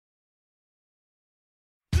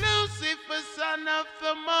Lucifer, son of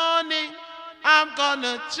the morning, I'm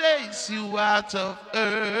gonna chase you out of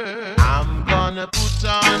earth. I'm gonna put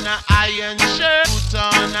on an iron shirt, put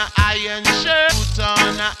on an iron shirt, put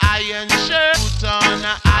on an iron shirt, put on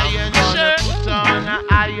an iron shirt, put on an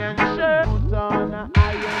iron shirt, put on an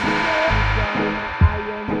iron shirt, put on an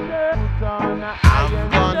iron shirt, put on an iron.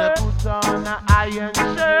 I'm gonna put on an iron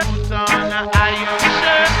shirt, put on an iron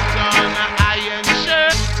shirt, put on an iron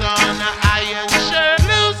shirt, put on an iron shirt.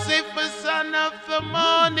 Lucifer, son of the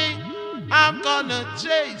morning, I'm gonna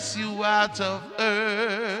chase you out of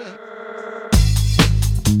earth.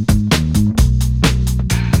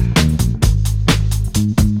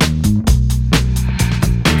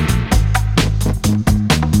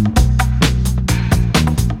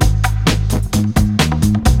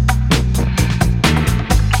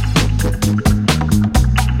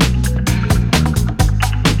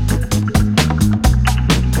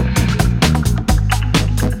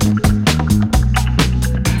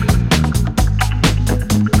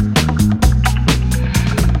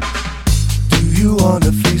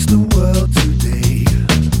 Wanna face the world today,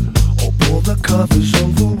 or pull the covers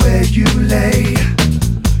over where you lay.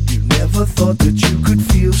 You never thought that you could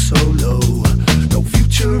feel so low. No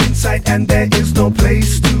future in sight and there is no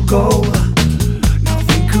place to go. Now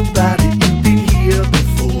think about it, you've been here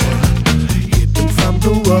before, hidden from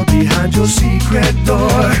the world behind your secret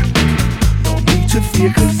door. No need to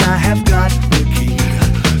fear, cause I have got the key.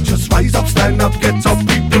 Just rise up, stand up, get up,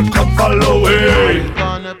 people, come follow me. I'm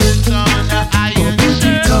gonna put on a iron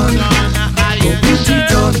shirt, Go put on a iron shirt,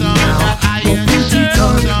 put on a iron shirt, put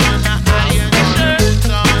on a iron shirt, put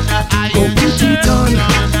on a iron shirt, put on a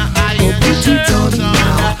iron shirt, put on a iron shirt,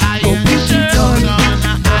 put on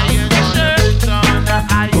a iron shirt, put on a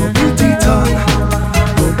iron shirt. Put it on,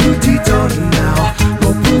 go put it on now, go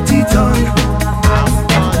put it on. I'm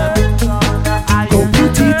gonna put on a iron Go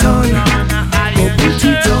put it on, shirt, go put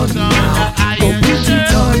it on now, go put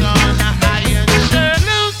it on.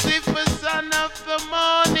 Lucifer, son of the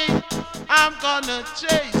morning, I'm gonna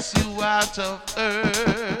chase you out of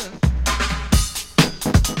earth.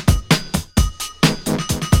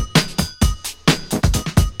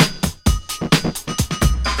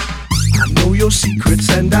 I know your secrets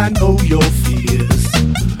and I know your fears.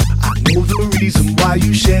 I know the reason why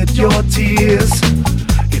you shed your tears.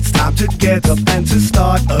 It's time to get up and to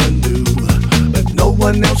start anew, but no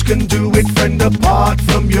one else can do it, friend, apart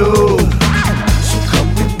from you. So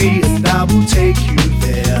come with me and I will take you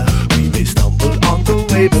there. We may stumble on the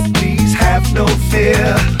way, but please have no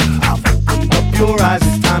fear. I've opened up your eyes,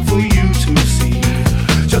 it's time for you to see.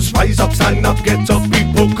 Just rise up, stand up, get up,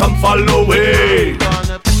 people, come follow me.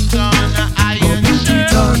 Gonna put on a iron shirt,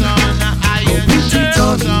 put on a iron shirt, put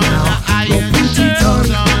on a iron shirt, put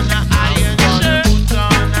on a iron shirt, put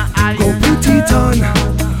on a iron. Go put it on,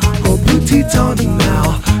 go put it on now,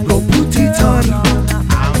 go put it on.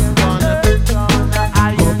 I'm gonna put on a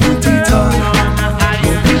iron Go put it on, a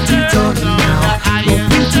iron go put it on now,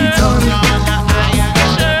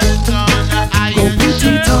 go put it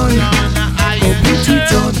on. Go put it on, go put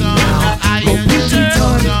it on now, go put it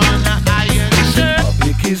on.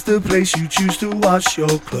 Public is the place you choose to wash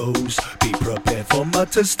your clothes. Be prepared for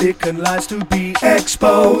mutter stick and lies to be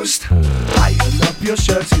exposed. Iron up your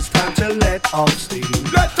shirts, it's time to let off steam.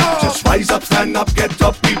 Just rise up, stand up, get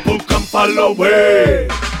up, people, come follow me.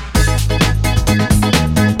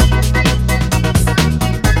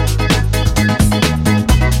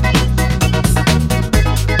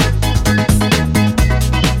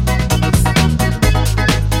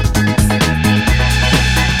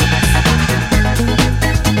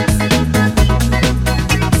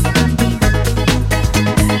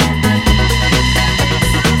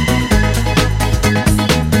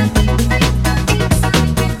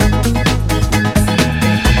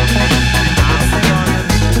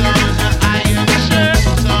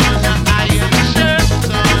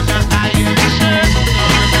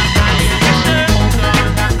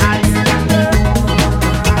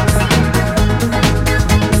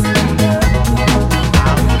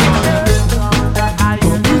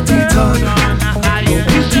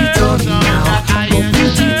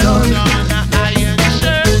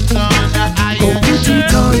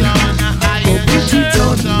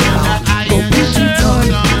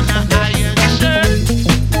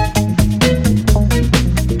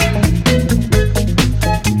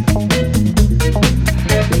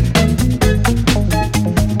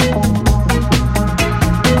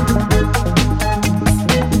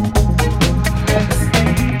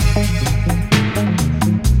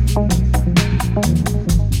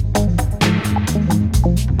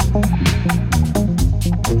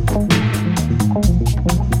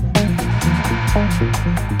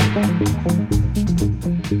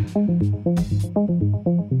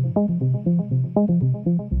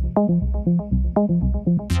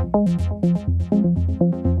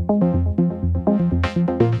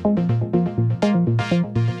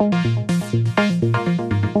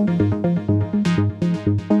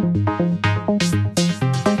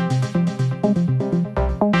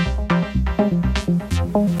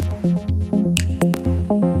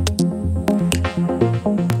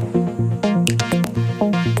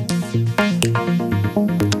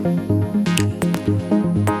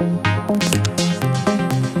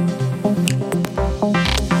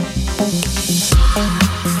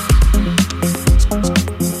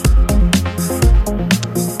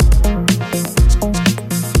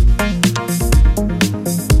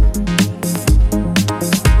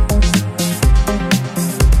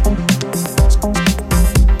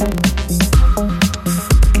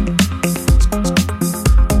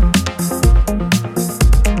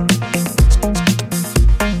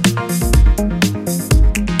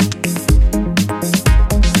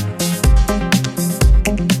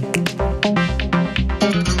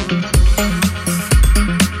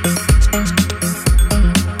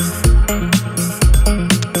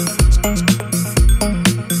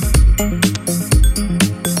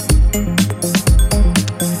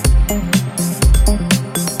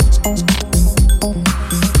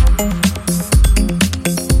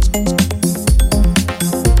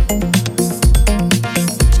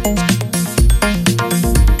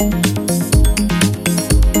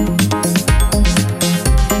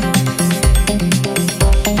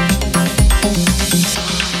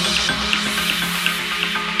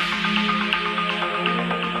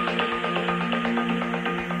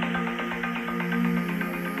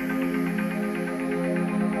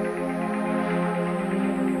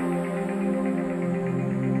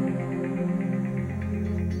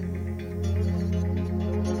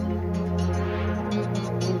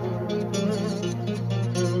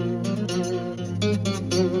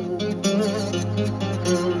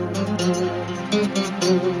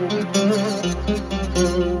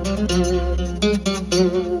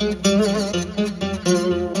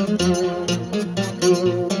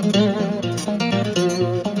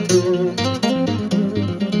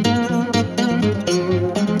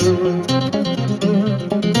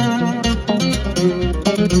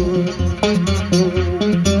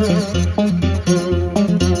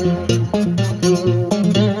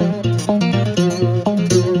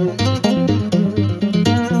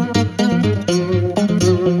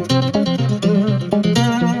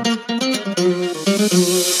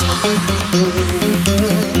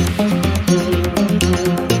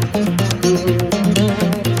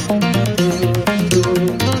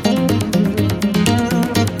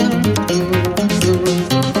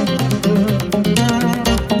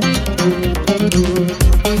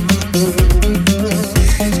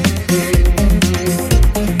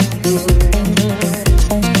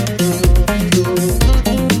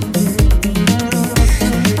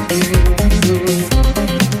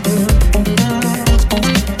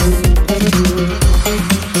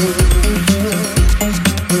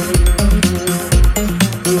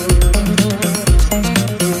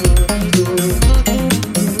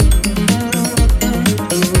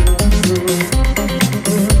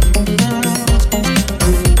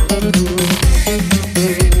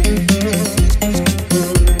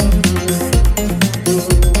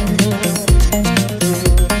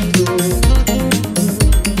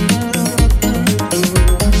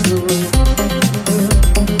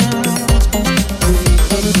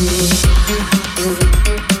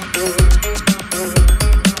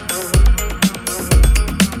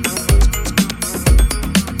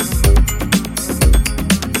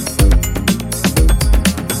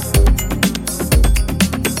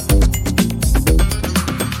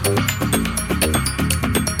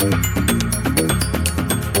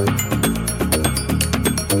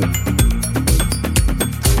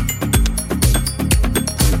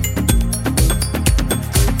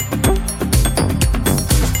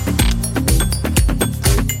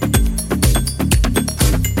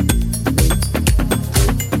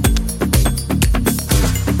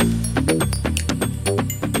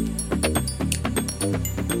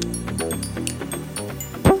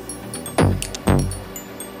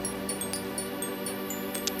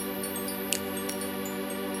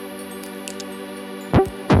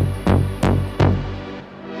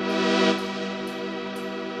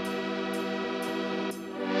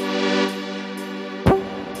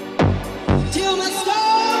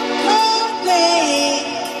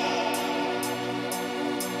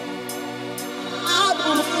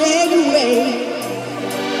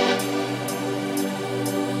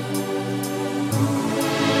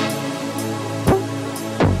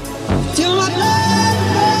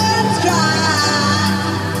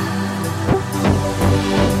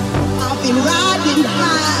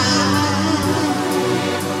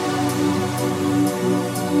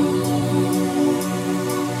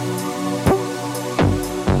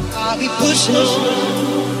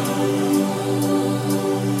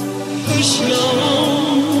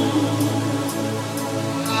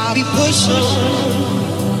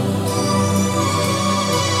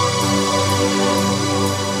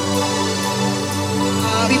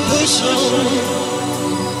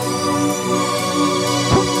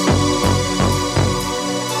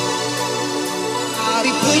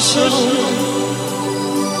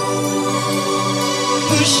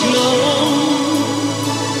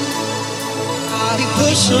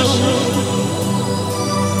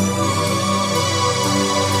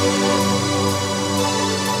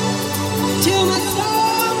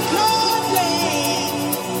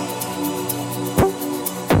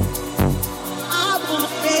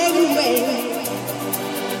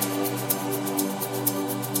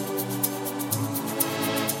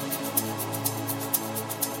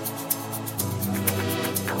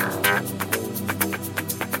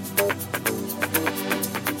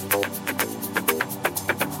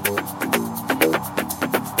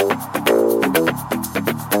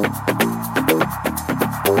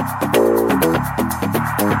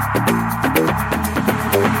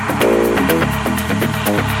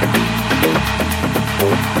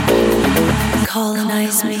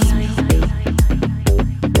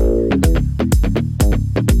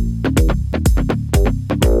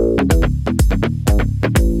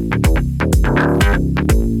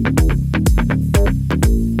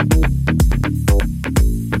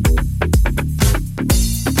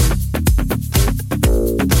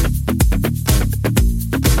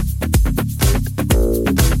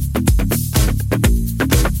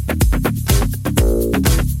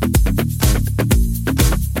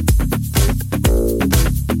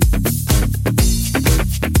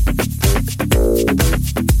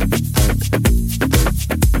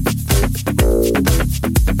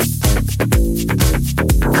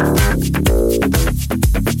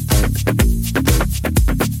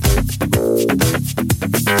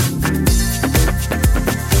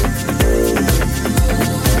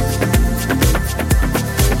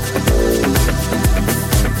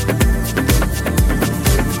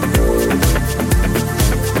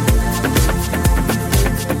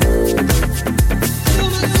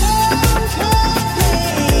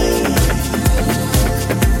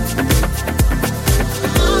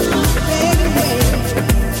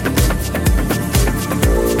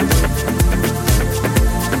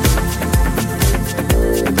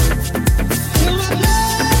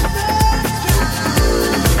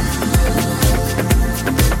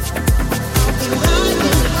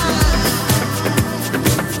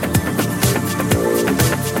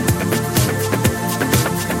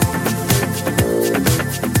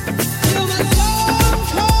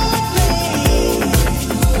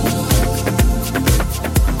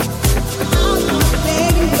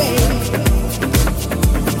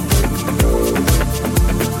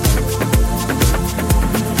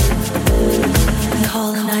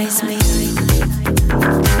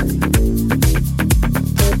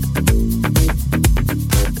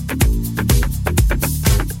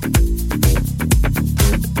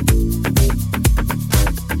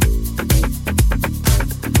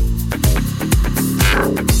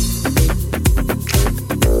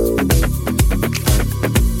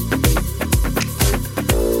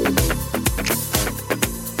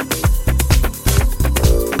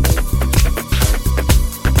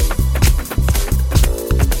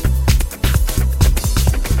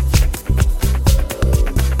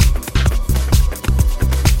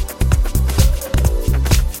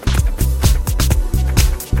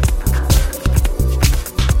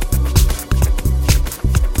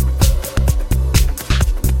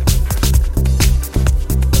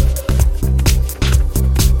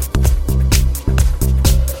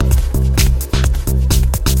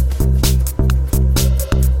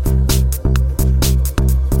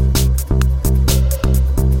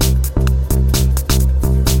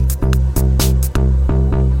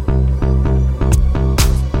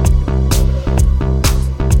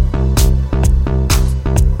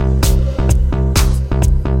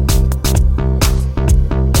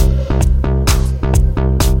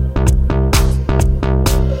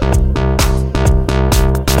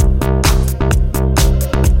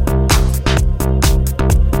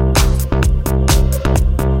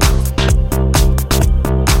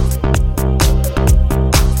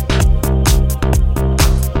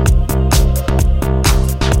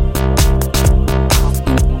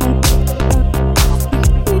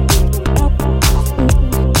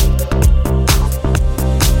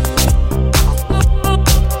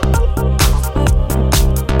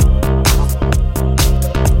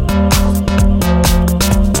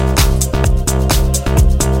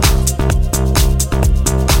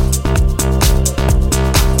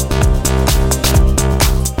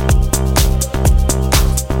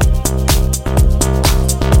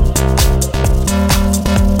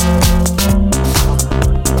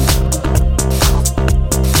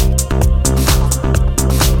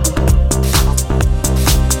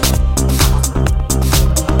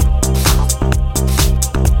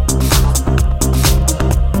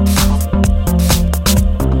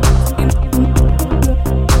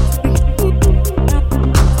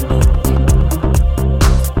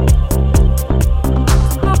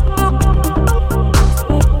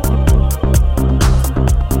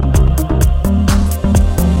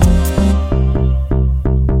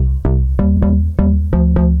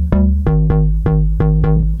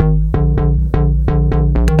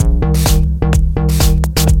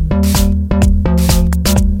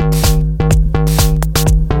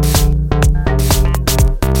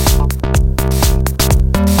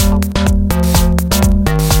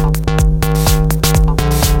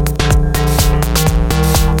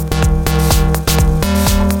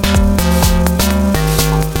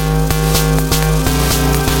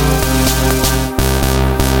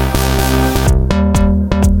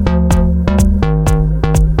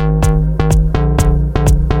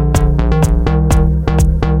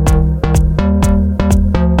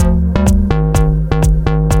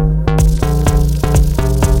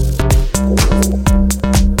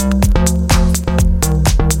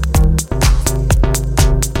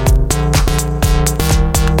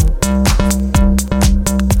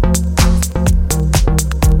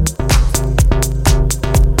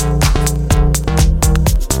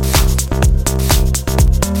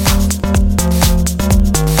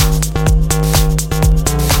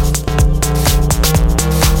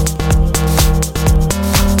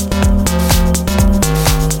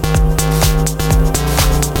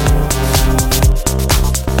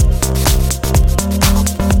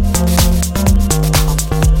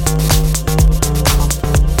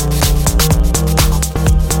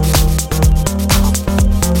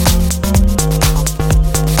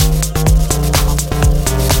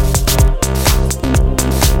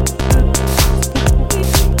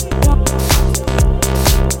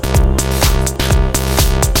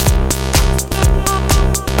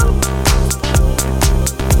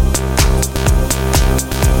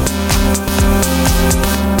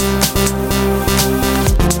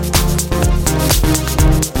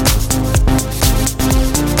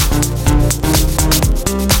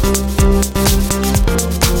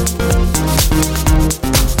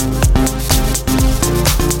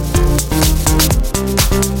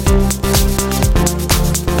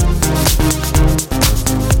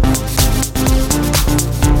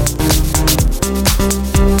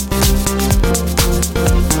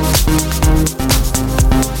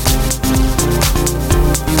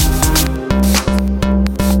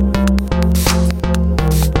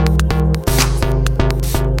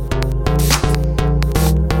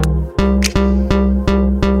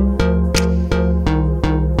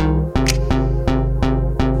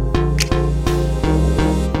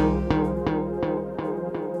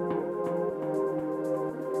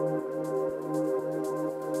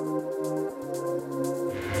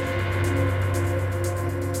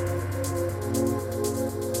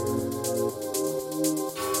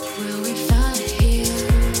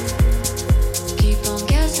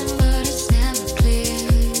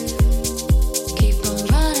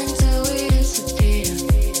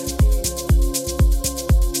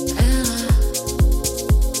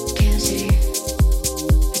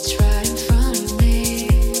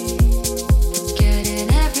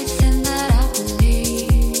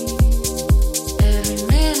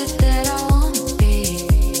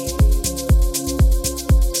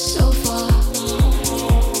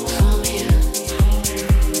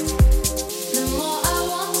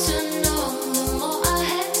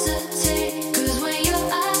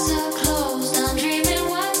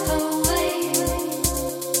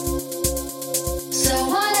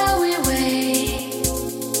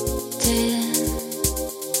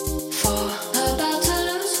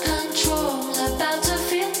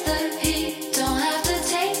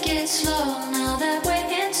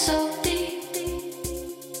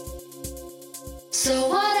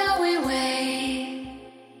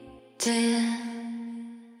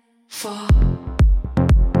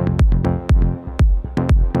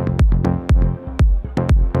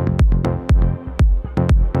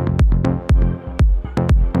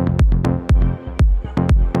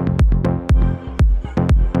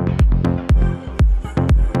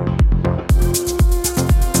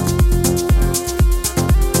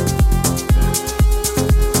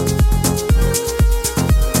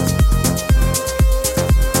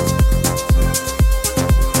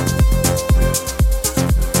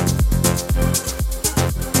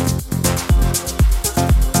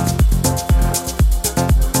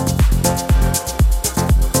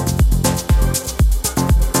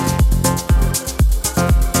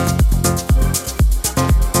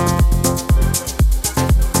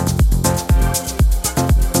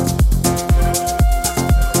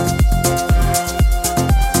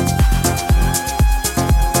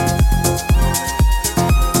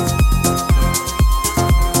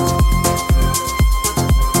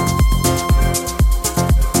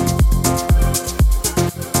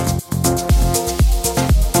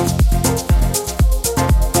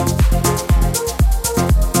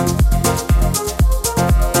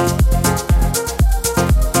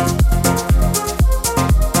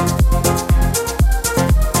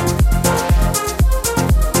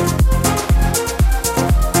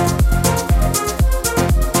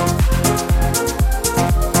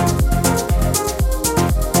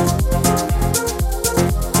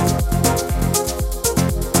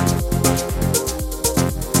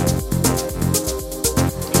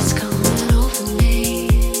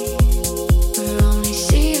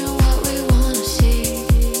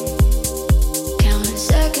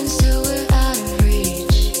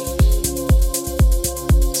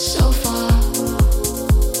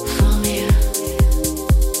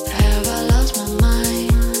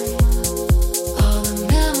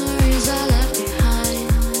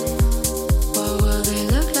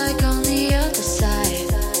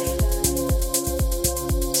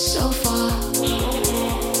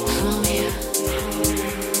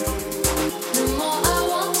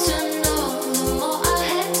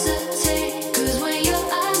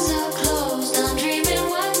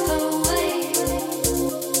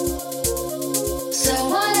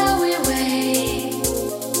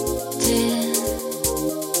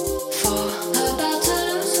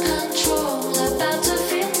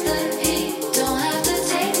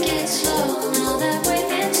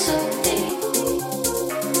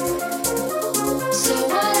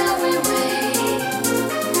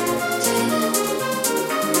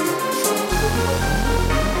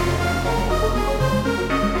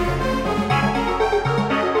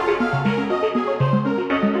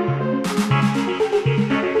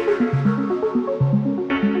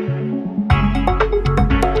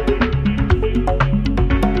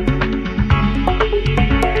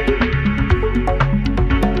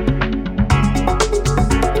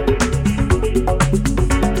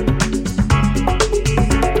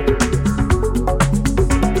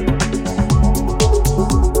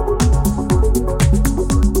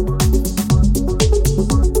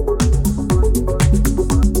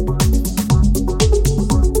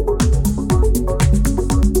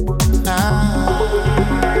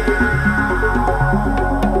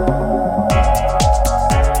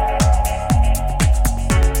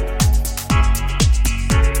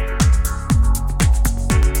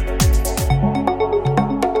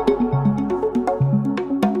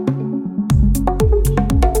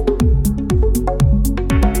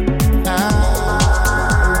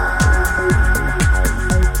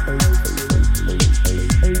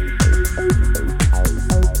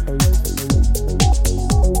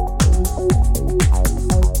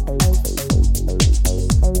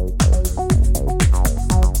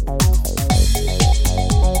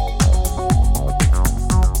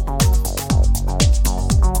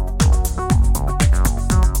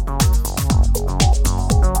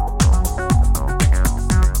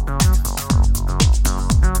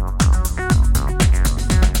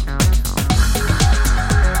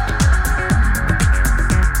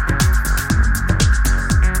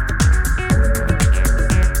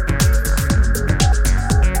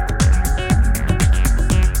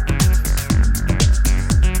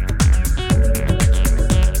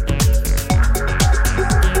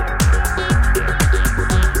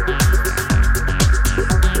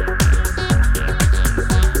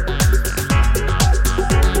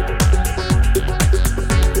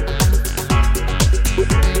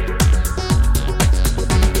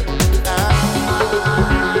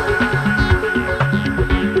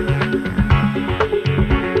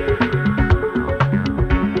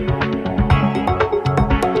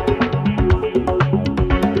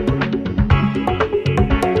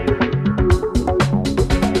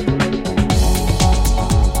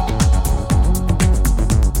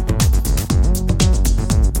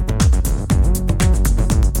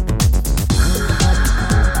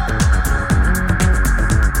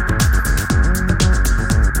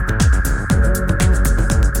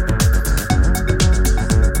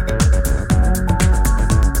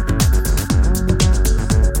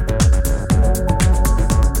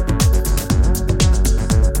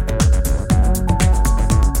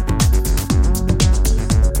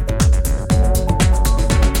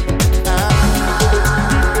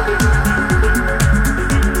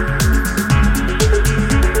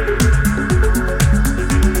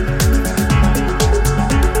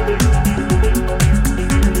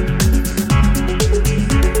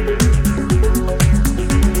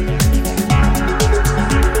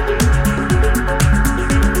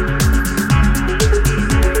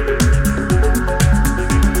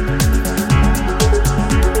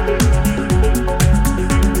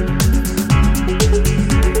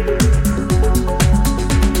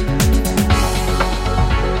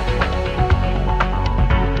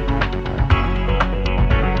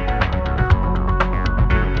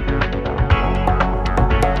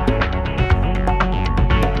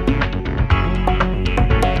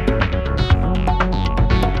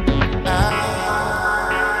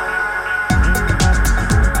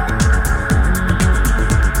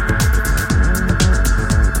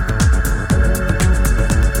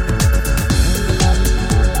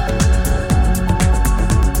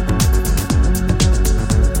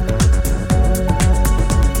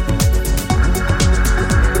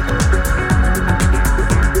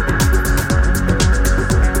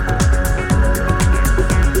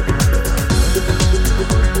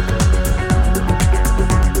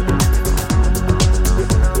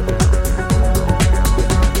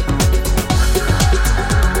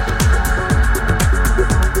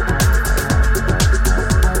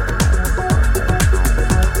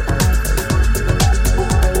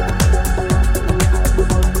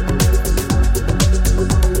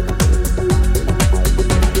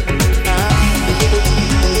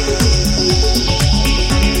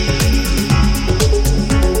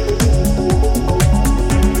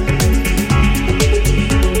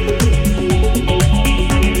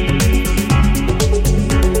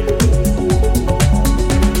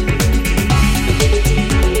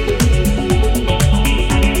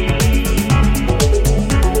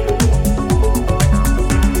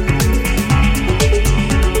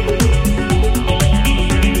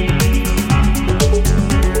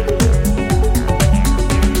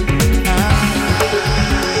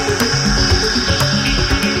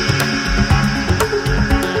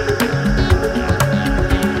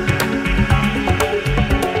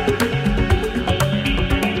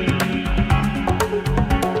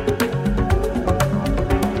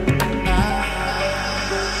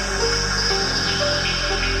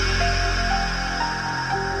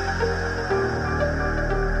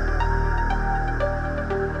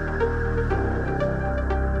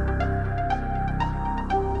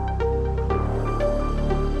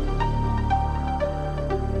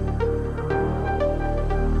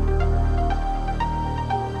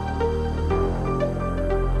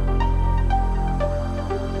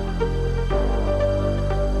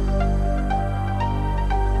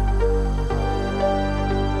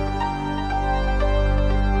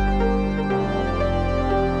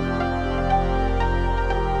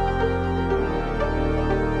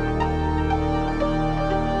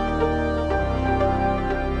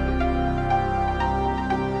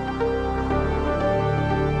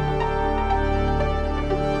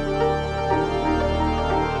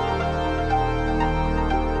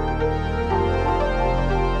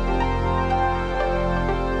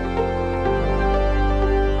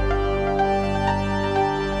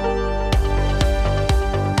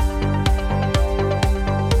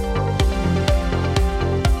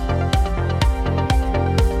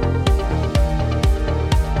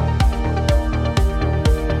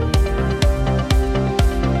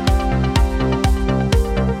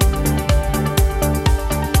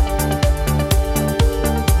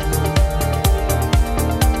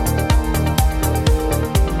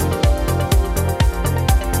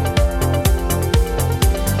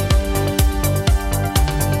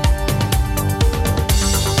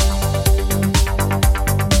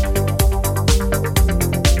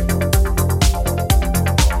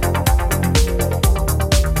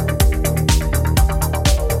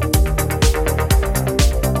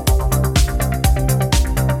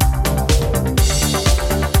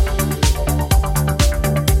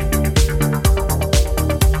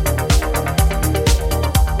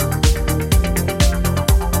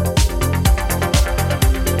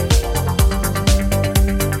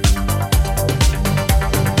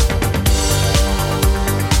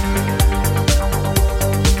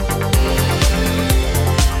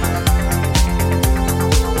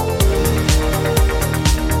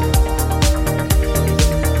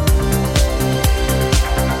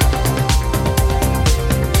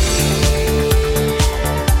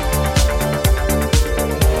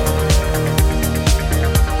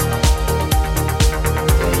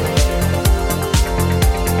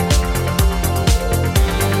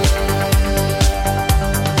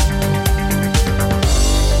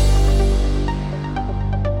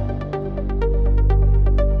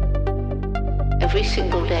 Every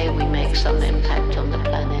single day we make some impact on the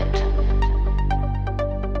planet.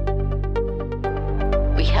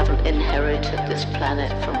 We haven't inherited this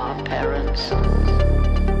planet from our parents.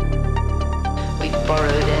 We've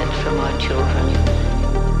borrowed it from our children.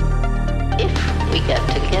 If we get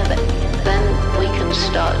together, then we can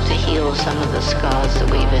start to heal some of the scars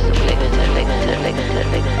that we've inflicted.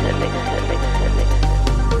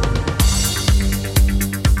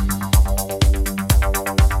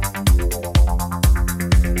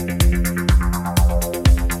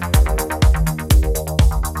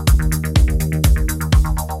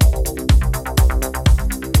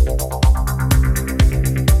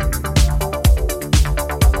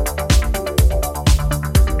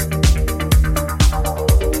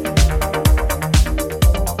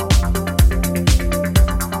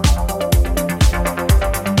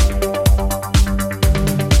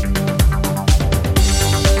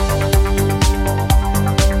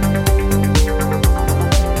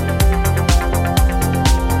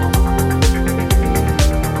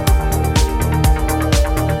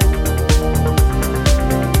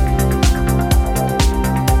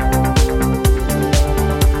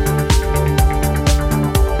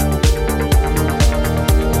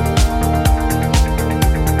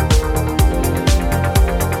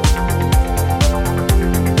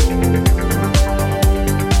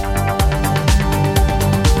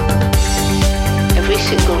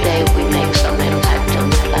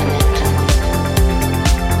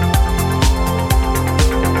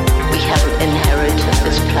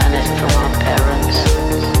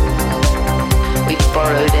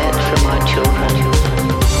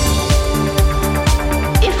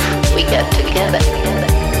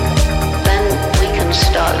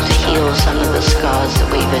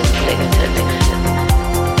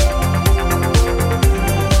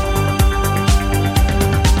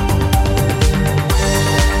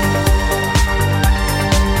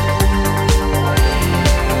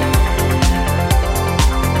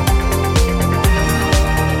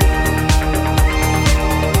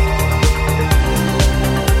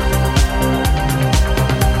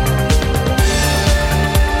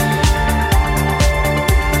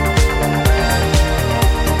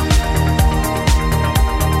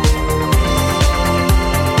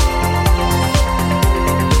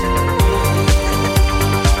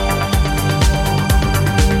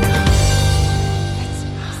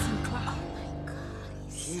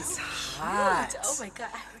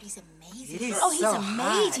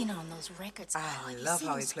 I love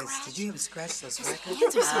how he plays. Did you ever scratch those records? His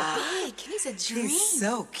hands are so big. He's a dream. He's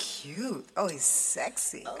so cute. Oh, he's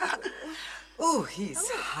sexy. Oh, he's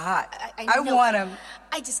hot. I want him.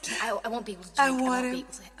 I just can't. I won't be able to drink. I want him.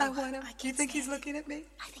 I want him. You think he's looking at me?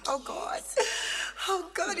 I think God. Oh,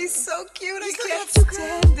 God, he's so cute. I can't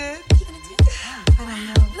stand it. What are you going to do? I don't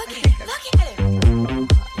know. Look at him. Look at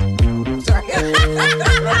him. Sorry.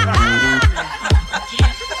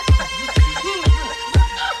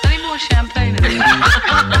 More champagne. Oh,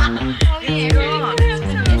 yeah, go on.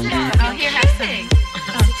 Oh, here, have some.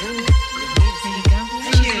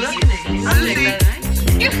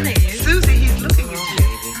 Susie, he's looking at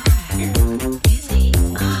you. Is he?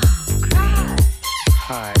 Oh, God.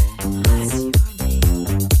 Hi. What's your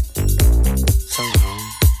name? Somehow.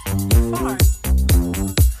 Far.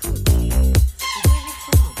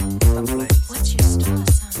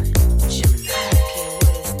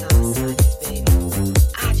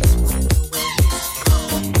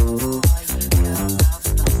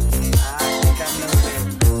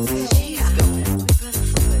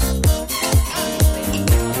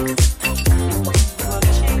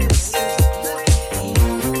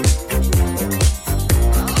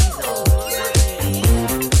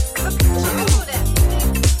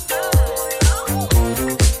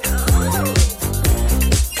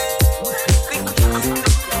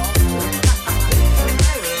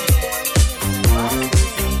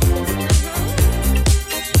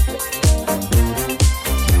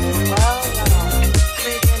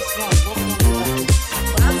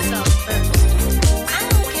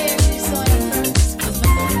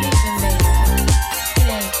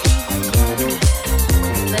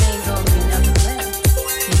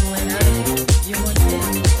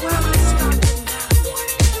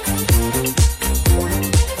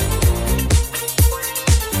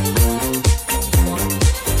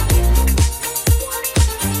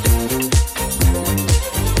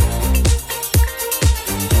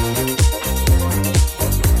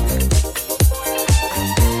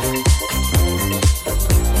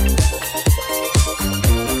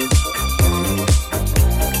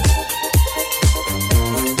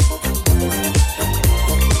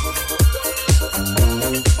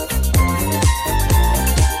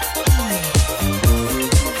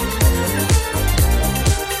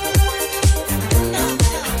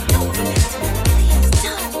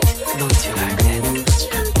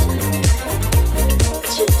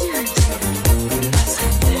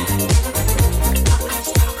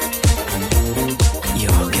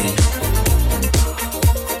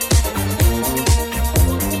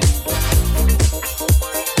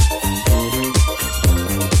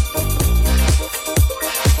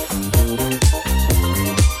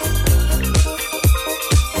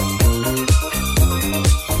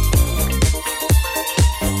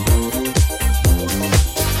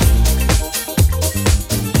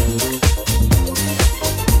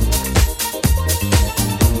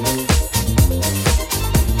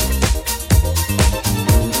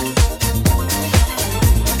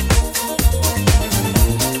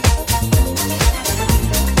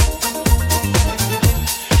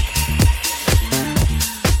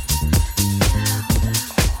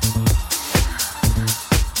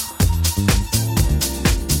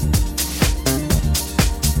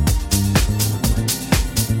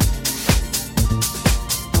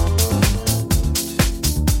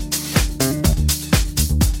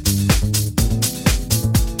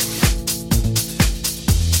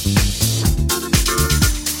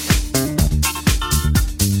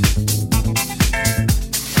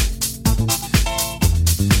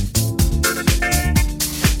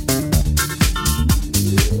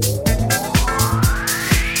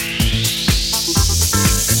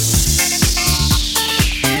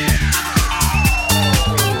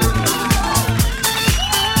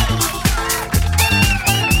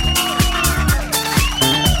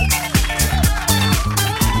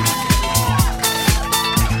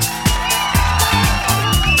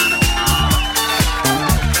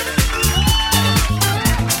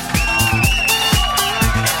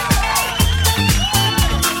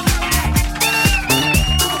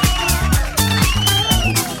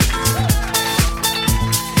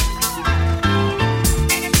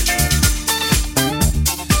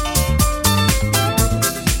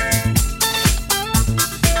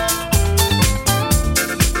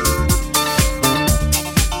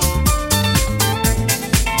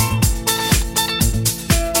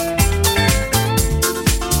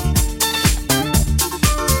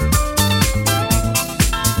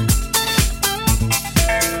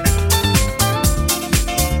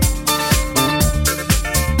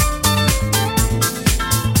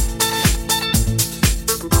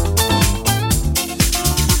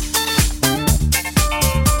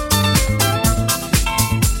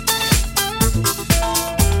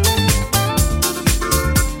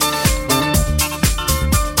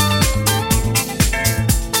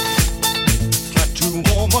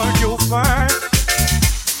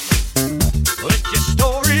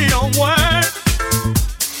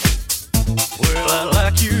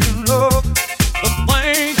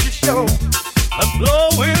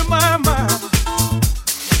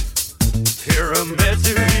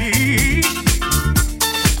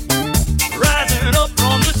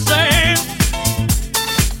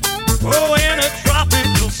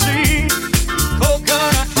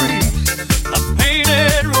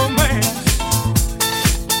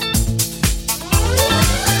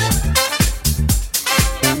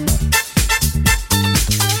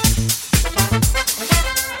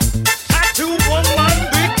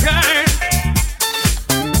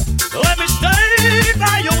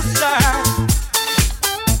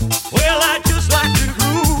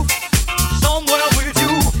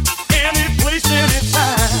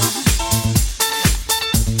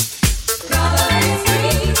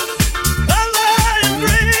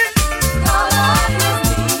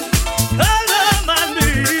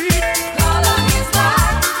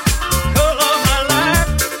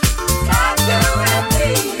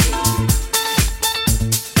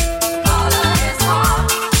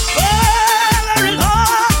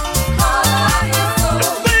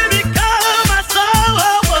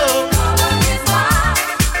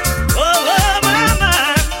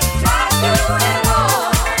 Thank you.